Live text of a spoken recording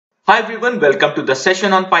Hi everyone, welcome to the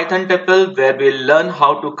session on Python tuple where we'll learn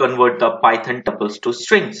how to convert the Python tuples to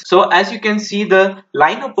strings. So as you can see, the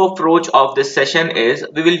line of approach of this session is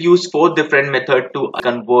we will use 4 different methods to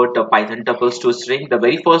convert the Python tuples to string. The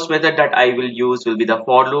very first method that I will use will be the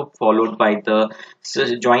for loop followed by the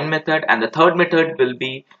join method, and the third method will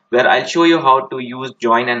be where I'll show you how to use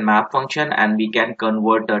join and map function and we can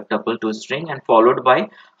convert a tuple to a string, and followed by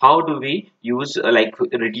how do we use like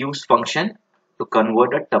reduce function to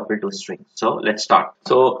convert a tuple to string. So let's start.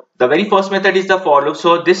 So the very first method is the for loop.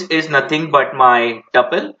 So this is nothing but my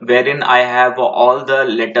tuple wherein I have all the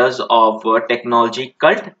letters of technology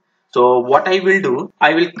cult. So what I will do,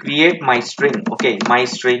 I will create my string, okay, my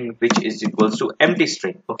string which is equals to empty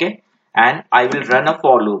string, okay, and I will run a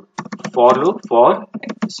for loop for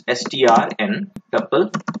strn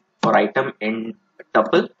tuple for item in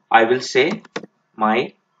tuple. I will say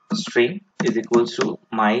my string is equals to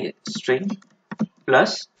my string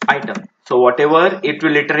plus item. So whatever it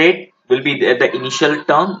will iterate will be the initial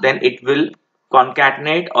term, then it will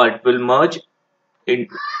concatenate or it will merge in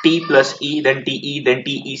t plus e, then te, then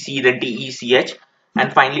tec, then tech,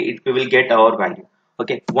 and finally we will get our value.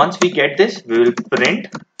 Okay, once we get this, we will print.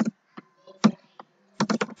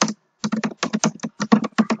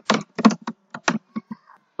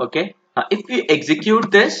 Okay, now if we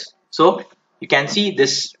execute this, so you can see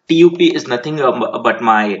this tup is nothing but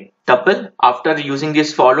my tuple. After using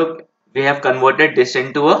this for loop, we have converted this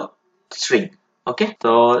into a string. Okay,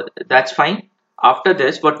 so that's fine. After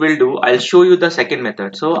this, what we'll do, I'll show you the second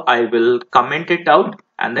method. So I will comment it out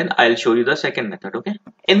and then I'll show you the second method. Okay,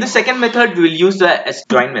 in the second method we will use the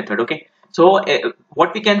join method. Okay, so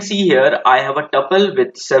what we can see here, I have a tuple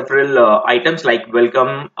with several items like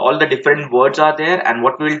welcome, all the different words are there, and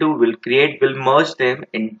what we'll do, we'll merge them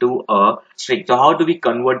into a string. So how do we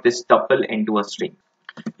convert this tuple into a string?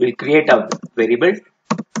 We'll create a variable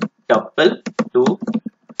tuple to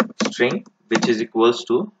string which is equals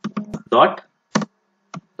to dot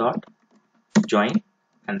join,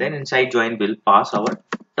 and then inside join we'll pass our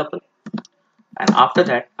tuple, and after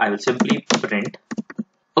that I will simply print.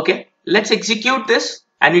 Okay, let's execute this,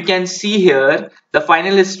 and you can see here the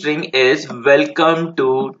final string is welcome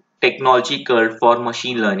to technology curve for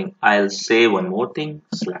machine learning. I'll say one more thing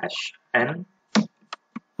 /n.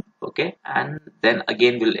 Okay, and then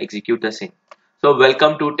again we'll execute the same. So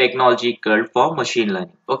welcome to technology curve for machine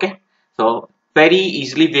learning. Okay, so very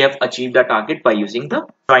easily we have achieved the target by using the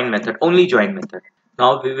join method, only join method.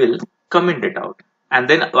 Now we will comment it out, and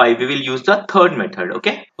then we will use the third method.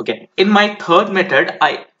 Okay, in my third method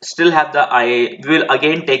I still have the will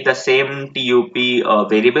again take the same tup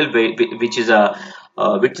variable which is a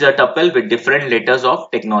tuple with different letters of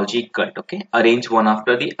technology cut. Okay, arrange one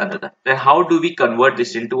after the another. Then how do we convert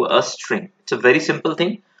this into a string? It's a very simple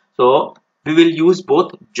thing. So we will use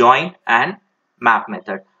both join and map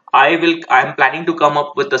method. I'm planning to come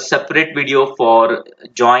up with a separate video for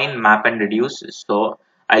join, map and reduce. So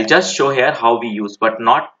I'll just show here how we use, but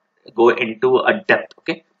not go into a depth.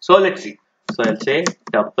 Okay, so let's see. So I'll say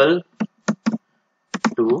tuple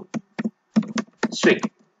to string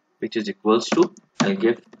which is equals to, I'll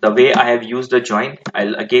give the way I have used the join,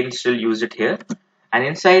 I'll again still use it here, and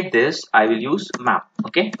inside this I will use map.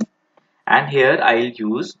 Okay, and here I'll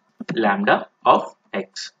use lambda of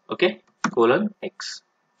x, okay, colon x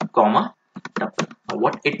comma tuple. Now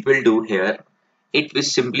what it will do here, it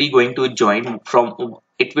is simply going to join from,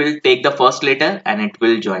 it will take the first letter and it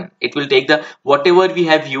will join. It will take the whatever we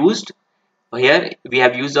have used. Here we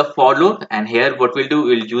have used the for loop, and here what we'll do,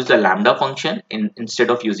 we'll use the lambda function instead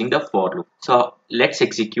of using the for loop. So let's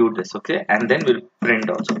execute this. Okay, and then we'll print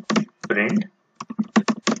also. Print.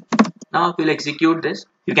 Now we'll execute this.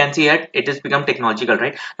 You can see it has become technological,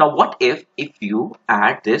 right? Now what if you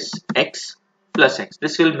add this x plus x?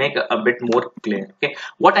 This will make a bit more clear. Okay,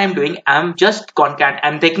 what I'm doing, I'm just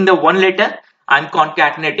I'm taking the one letter, I'm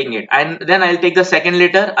concatenating it, and then I'll take the second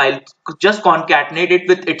letter, I'll just concatenate it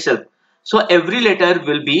with itself. So every letter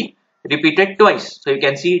will be repeated twice. So you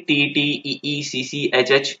can see T, T, E, E, C, C,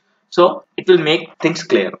 H, H. So it will make things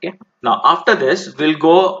clear. Okay. Now after this, we'll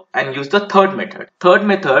go and use the third method. Third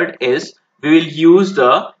method is we will use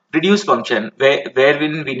the reduce function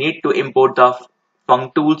wherein we need to import the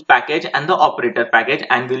func tools package and the operator package,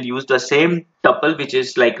 and we'll use the same tuple which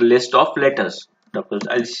is like list of letters. Tuples.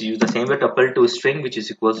 I'll use the same way tuple to string which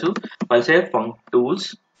is equals to, I'll say func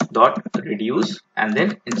tools dot reduce, and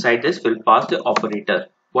then inside this we'll pass the operator.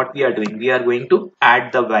 What we are doing, we are going to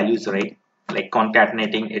add the values, right? Like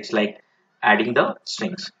concatenating, it's like adding the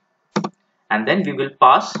strings, and then we will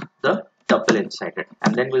pass the tuple inside it,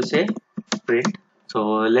 and then we'll say print. So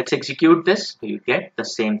let's execute this. You get the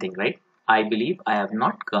same thing, right? I believe I have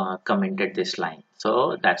not commented this line,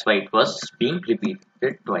 so that's why it was being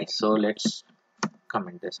repeated twice. So let's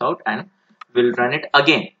comment this out and we'll run it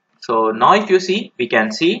again. So now if you see, we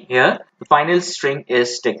can see here the final string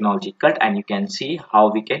is technology cut, and you can see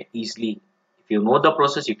how we can easily, if you know the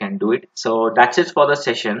process, you can do it. So that's it for the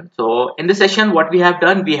session. So in the session, what we have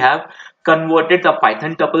done, we have converted the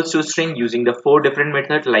Python tuples to string using the 4 different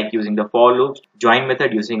methods, like using the for loop, join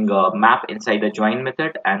method, using map inside the join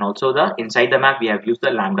method, and also the inside the map we have used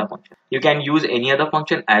the lambda function. You can use any other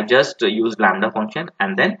function. I just used lambda function,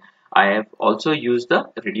 and then I have also used the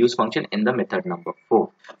reduce function in the method number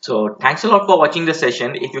 4. So thanks a lot for watching the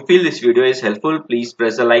session. If you feel this video is helpful, please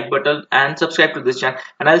press the like button and subscribe to this channel,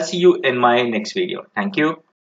 and I'll see you in my next video. Thank you.